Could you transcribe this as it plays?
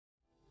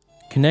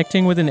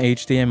Connecting with an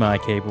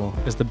HDMI cable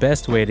is the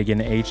best way to get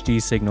an HD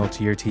signal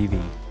to your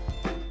TV.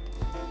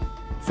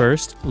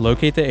 First,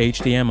 locate the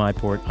HDMI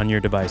port on your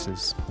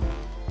devices.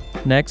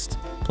 Next,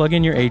 plug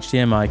in your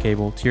HDMI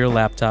cable to your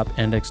laptop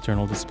and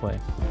external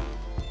display.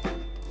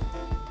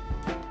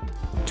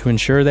 To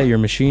ensure that your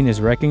machine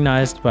is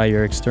recognized by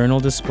your external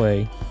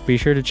display, be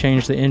sure to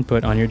change the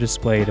input on your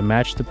display to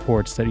match the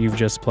ports that you've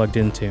just plugged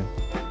into.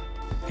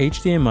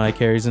 HDMI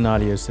carries an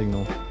audio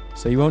signal,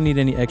 so you won't need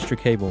any extra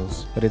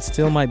cables, but it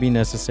still might be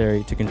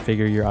necessary to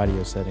configure your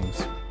audio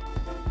settings.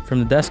 From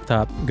the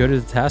desktop, go to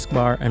the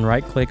taskbar and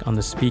right-click on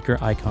the speaker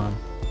icon.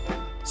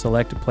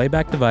 Select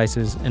Playback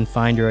Devices and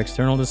find your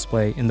external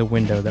display in the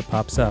window that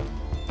pops up.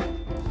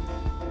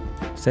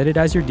 Set it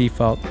as your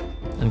default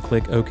and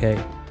click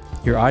OK.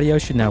 Your audio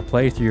should now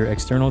play through your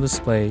external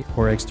display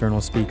or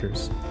external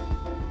speakers.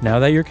 Now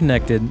that you're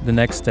connected, the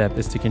next step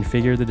is to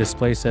configure the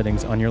display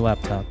settings on your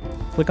laptop.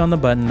 Click on the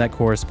button that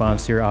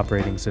corresponds to your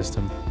operating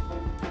system.